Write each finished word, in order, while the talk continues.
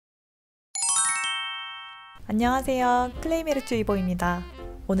안녕하세요, 클레이메르츠이보입니다.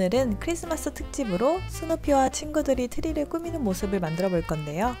 오늘은 크리스마스 특집으로 스누피와 친구들이 트리를 꾸미는 모습을 만들어 볼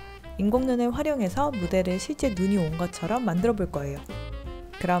건데요. 인공눈을 활용해서 무대를 실제 눈이 온 것처럼 만들어 볼 거예요.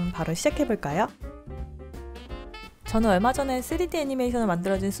 그럼 바로 시작해 볼까요? 저는 얼마 전에 3D 애니메이션을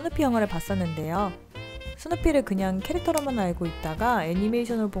만들어진 스누피 영화를 봤었는데요. 스누피를 그냥 캐릭터로만 알고 있다가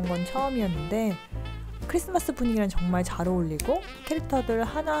애니메이션을 본 건 처음이었는데 크리스마스 분위기랑 정말 잘 어울리고 캐릭터들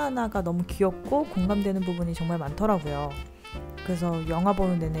하나하나가 너무 귀엽고 공감되는 부분이 정말 많더라고요. 그래서 영화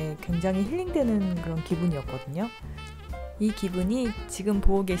보는 내내 굉장히 힐링되는 그런 기분이었거든요. 이 기분이 지금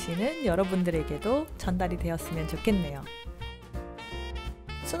보고 계시는 여러분들에게도 전달이 되었으면 좋겠네요.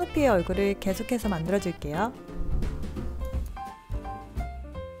 스누피의 얼굴을 계속해서 만들어줄게요.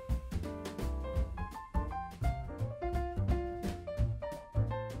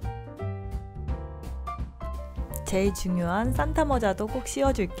 제일 중요한 산타 모자도 꼭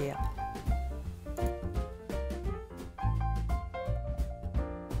씌워줄게요.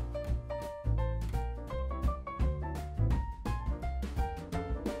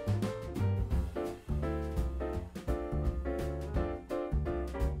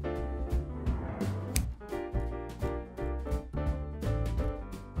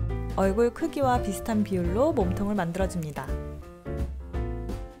 얼굴 크기와 비슷한 비율로 몸통을 만들어줍니다.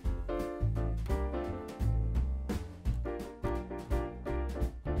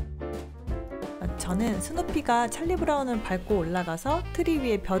 저는 스누피가 찰리 브라운을 밟고 올라가서 트리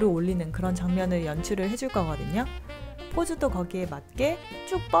위에 별을 올리는 그런 장면을 연출을 해줄 거거든요. 포즈도 거기에 맞게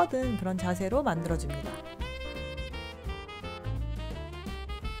쭉 뻗은 그런 자세로 만들어줍니다.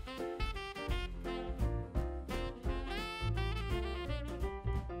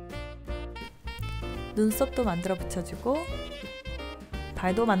 눈썹도 만들어 붙여주고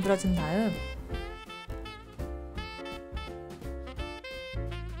발도 만들어준 다음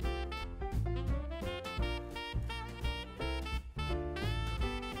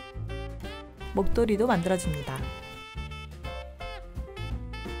목도리도 만들어줍니다.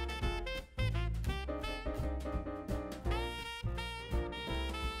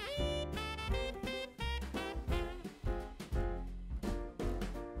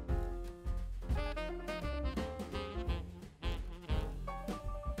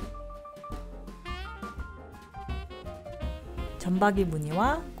 점박이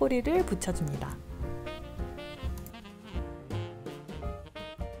무늬와 꼬리를 붙여줍니다.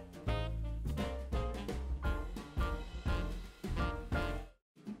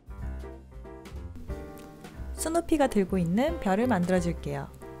 스누피가 들고 있는 별을 만들어 줄게요.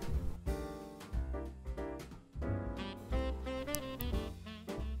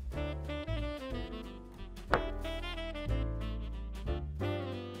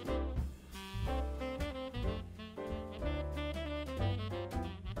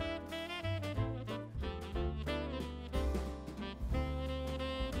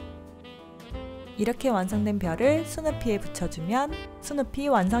 이렇게 완성된 별을 스누피에 붙여주면 스누피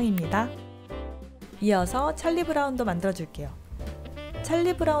완성입니다. 이어서 찰리 브라운도 만들어줄게요.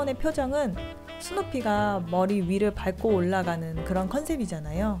 찰리 브라운의 표정은 스누피가 머리 위를 밟고 올라가는 그런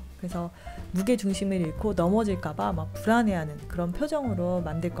컨셉이잖아요. 그래서 무게중심을 잃고 넘어질까봐 막 불안해하는 그런 표정으로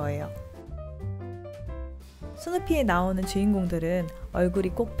만들 거예요. 스누피에 나오는 주인공들은 얼굴이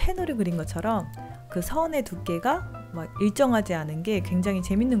꼭 펜으로 그린 것처럼 그 선의 두께가 막 일정하지 않은 게 굉장히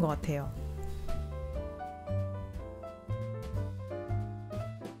재밌는 것 같아요.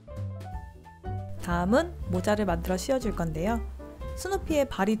 다음은 모자를 만들어 씌워줄 건데요. 스누피의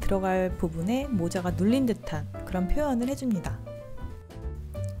발이 들어갈 부분에 모자가 눌린 듯한 그런 표현을 해줍니다.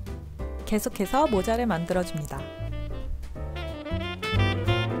 계속해서 모자를 만들어줍니다.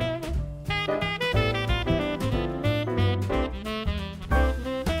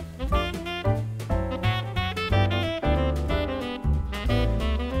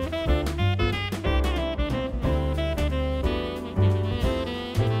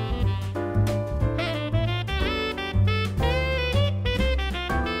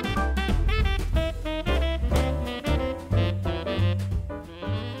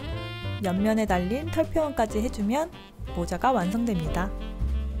 옆면에 달린 털 표현까지 해주면 모자가 완성됩니다.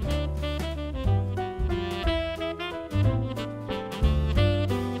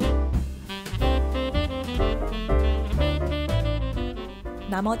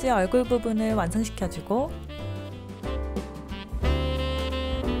 나머지 얼굴 부분을 완성시켜주고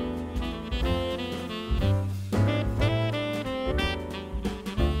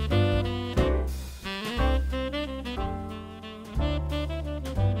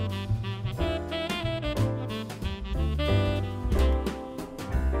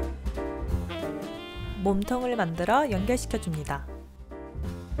몸통을 만들어 연결시켜 줍니다.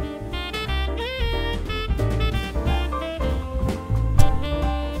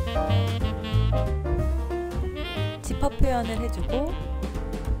 표현을 해주고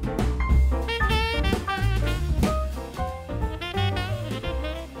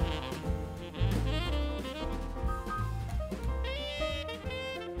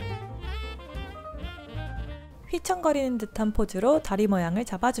휘청거리는 듯한 포즈로 다리 모양을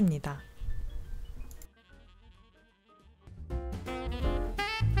잡아줍니다.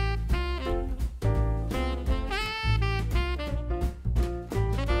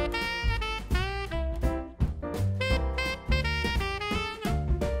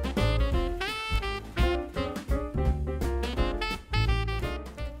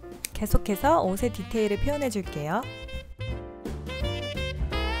 계속해서 옷의 디테일을 표현해 줄게요.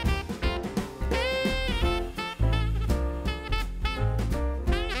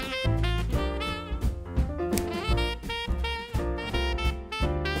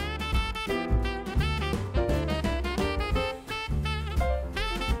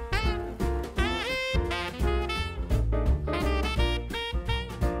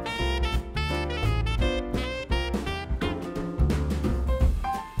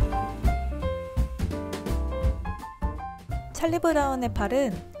 찰리 브라운의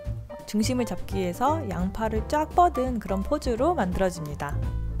팔은 중심을 잡기 위해서 양팔을 쫙 뻗은 그런 포즈로 만들어줍니다.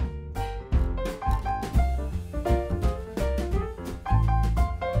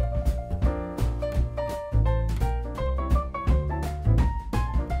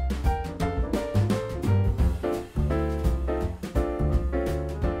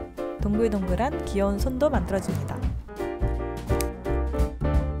 동글동글한 귀여운 손도 만들어줍니다.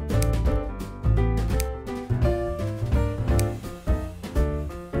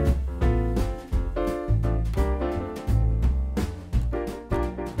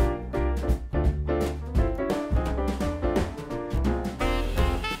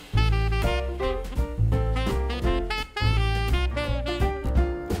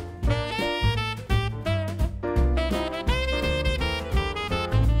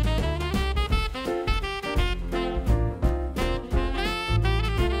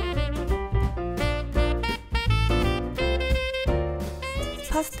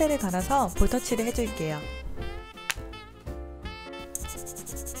 파스텔을 갈아서 볼터치를 해줄게요.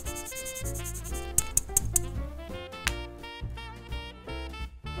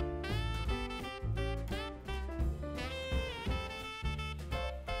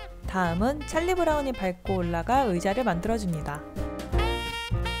 다음은 찰리 브라운이 밟고 올라갈 의자를 만들어줍니다.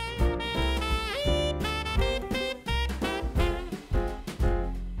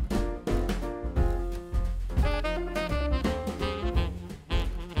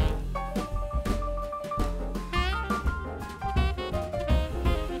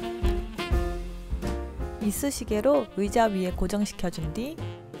 이쑤시개로 의자 위에 고정시켜준 뒤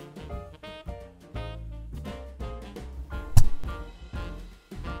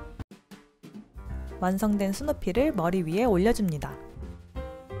완성된 스누피를 머리 위에 올려줍니다.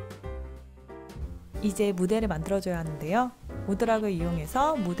 이제 무대를 만들어줘야 하는데요. 우드락을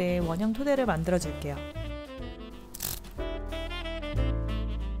이용해서 무대에 원형 토대를 만들어줄게요.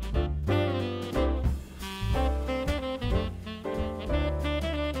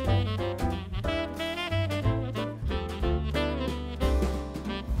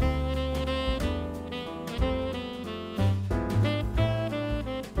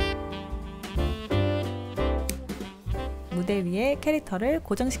 무대 위에 캐릭터를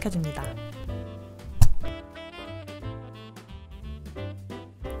고정시켜줍니다.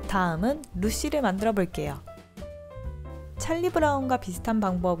 다음은 루시를 만들어 볼게요. 찰리 브라운과 비슷한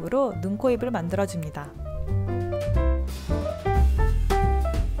방법으로 눈, 코, 입을 만들어줍니다.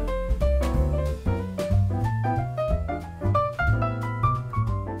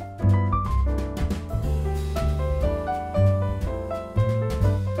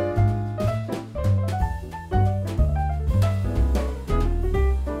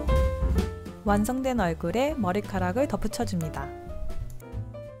 완성된 얼굴에 머리카락을 덧붙여줍니다.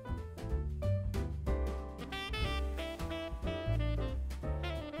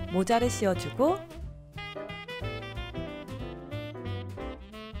 모자를 씌워주고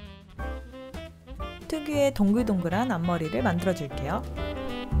특유의 동글동글한 앞머리를 만들어줄게요.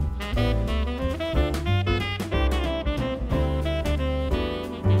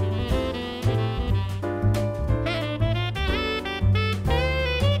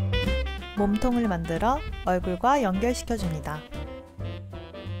 몸통을 만들어 얼굴과 연결시켜줍니다.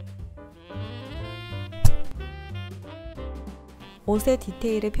 옷의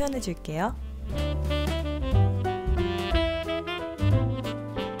디테일을 표현해줄게요.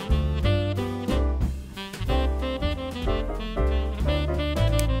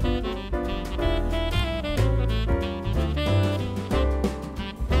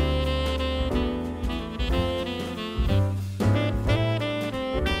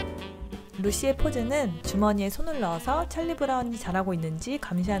 루시의 포즈는 주머니에 손을 넣어서 찰리 브라운이 잘하고 있는지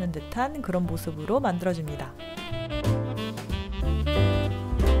감시하는 듯한 그런 모습으로 만들어줍니다.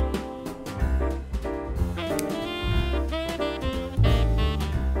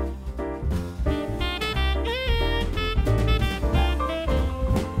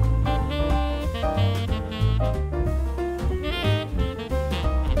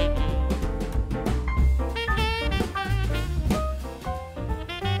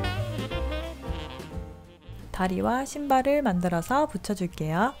 다리와 신발을 만들어서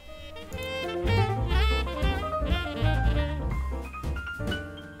붙여줄게요.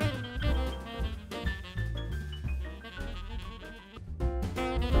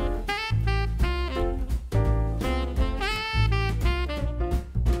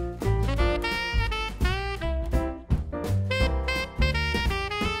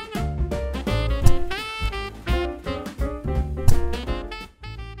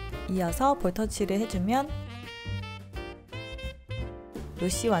 이어서 볼터치를 해주면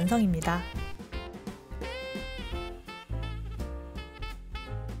루시 완성입니다.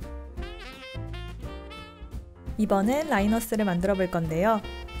 이번엔 라이너스를 만들어 볼 건데요.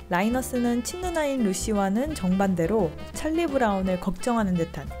 라이너스는 친누나인 루시와는 정반대로 찰리 브라운을 걱정하는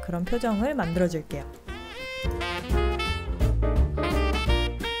듯한 그런 표정을 만들어 줄게요.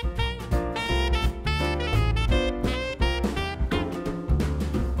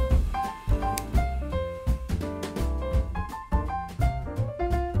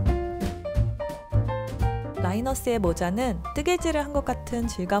 라이너스의 모자는 뜨개질을 한 것 같은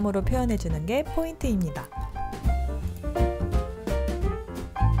질감으로 표현해주는 게 포인트입니다.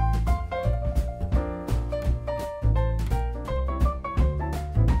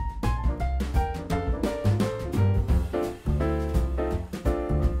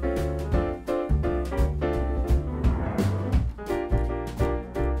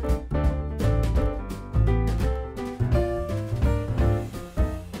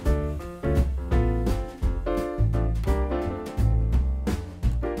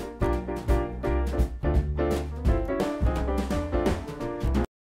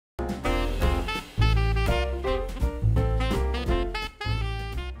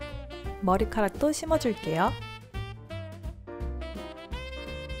 머리카락도 심어줄게요.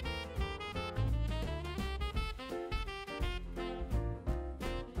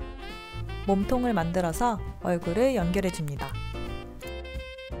 몸통을 만들어서 얼굴을 연결해줍니다.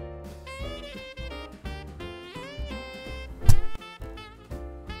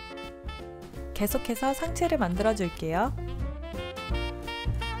 계속해서 상체를 만들어줄게요.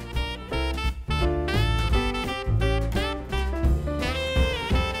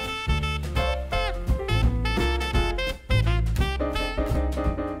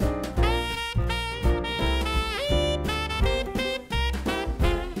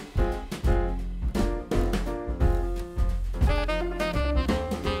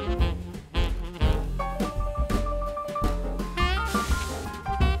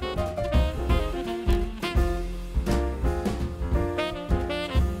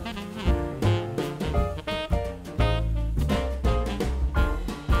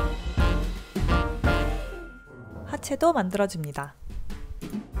 하체도 만들어줍니다.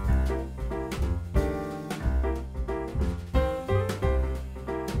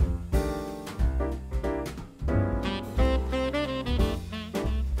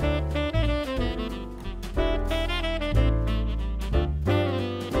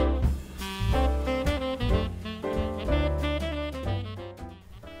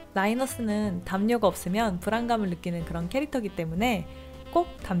 라이너스는 담요가 없으면 불안감을 느끼는 그런 캐릭터이기 때문에 꼭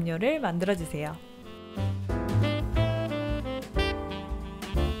담요를 만들어주세요.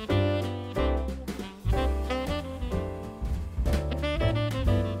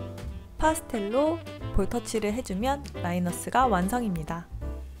 파스텔로 볼터치를 해주면 라이너스가 완성입니다.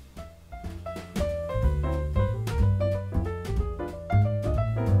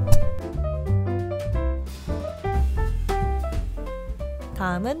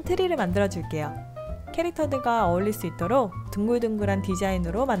 다음은 트리를 만들어 줄게요. 캐릭터들과 어울릴 수 있도록 둥글둥글한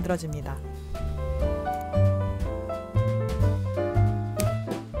디자인으로 만들어줍니다.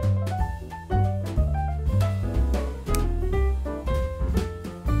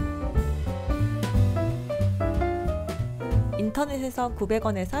 인터넷에서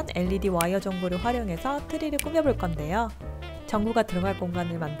 900원에 산 LED 와이어 전구를 활용해서 트리를 꾸며볼 건데요. 전구가 들어갈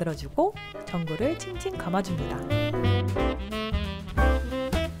공간을 만들어주고 전구를 칭칭 감아줍니다.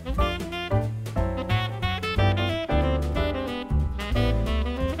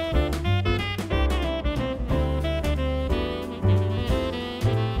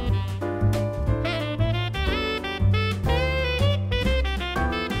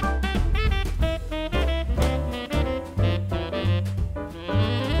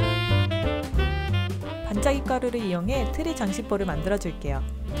 반짝이 가루를 이용해 트리 장식볼을 만들어 줄게요.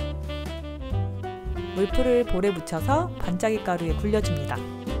 물풀을 볼에 묻혀서 반짝이 가루에 굴려줍니다.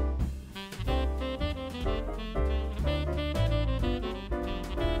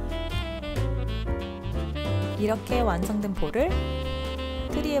 이렇게 완성된 볼을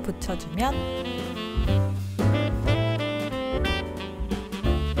트리에 붙여주면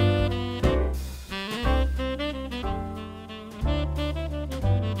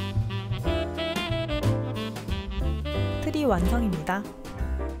트리 완성입니다.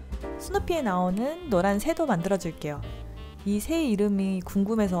 스누피에 나오는 노란 새도 만들어 줄게요. 이 새 이름이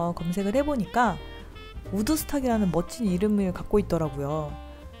궁금해서 검색을 해보니까 우드스탁이라는 멋진 이름을 갖고 있더라고요.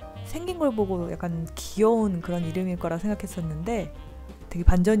 생긴 걸 보고 약간 귀여운 그런 이름일 거라 생각했었는데 되게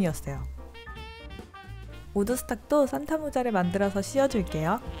반전이었어요. 우드스탁도 산타 모자를 만들어서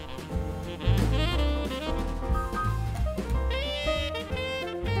씌워줄게요.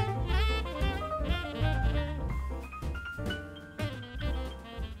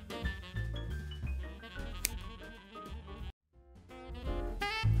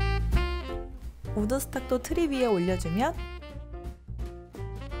 우드스탁도 트리 위에 올려주면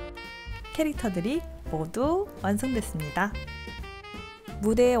캐릭터들이 모두 완성됐습니다.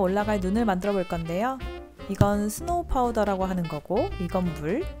 무대에 올라갈 눈을 만들어 볼 건데요. 이건 스노우 파우더라고 하는 거고, 이건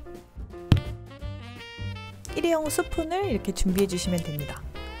물, 일회용 스푼을 이렇게 준비해 주시면 됩니다.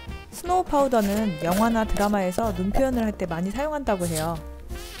 스노우 파우더는 영화나 드라마에서 눈 표현을 할 때 많이 사용한다고 해요.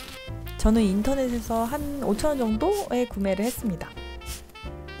 저는 인터넷에서 한 5,000원 정도에 구매를 했습니다.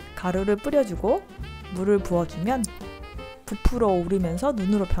 가루를 뿌려주고 물을 부어주면 부풀어 오르면서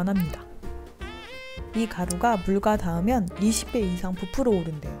눈으로 변합니다. 이 가루가 물과 닿으면 20배 이상 부풀어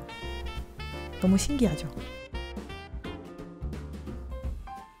오른대요. 너무 신기하죠?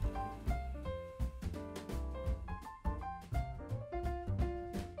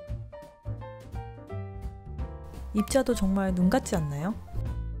 입자도 정말 눈 같지 않나요?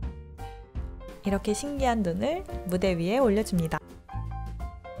 이렇게 신기한 눈을 무대 위에 올려줍니다.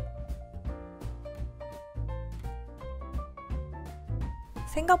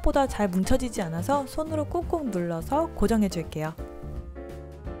 생각보다 잘 뭉쳐지지 않아서 손으로 꾹꾹 눌러서 고정해 줄게요.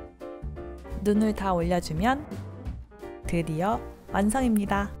 눈을 다 올려주면 드디어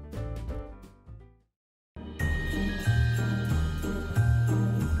완성입니다.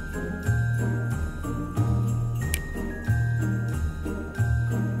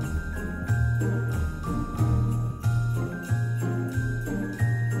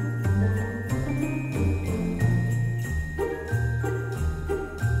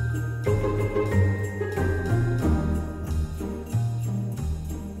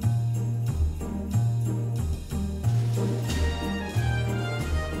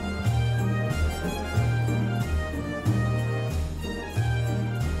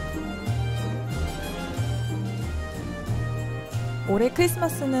 올해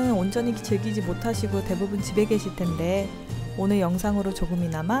크리스마스는 온전히 즐기지 못하시고 대부분 집에 계실 텐데 오늘 영상으로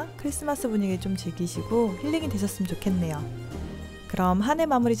조금이나마 크리스마스 분위기 좀 즐기시고 힐링이 되셨으면 좋겠네요. 그럼 한 해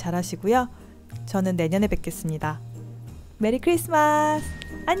마무리 잘 하시고요. 저는 내년에 뵙겠습니다. 메리 크리스마스!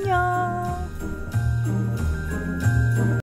 안녕!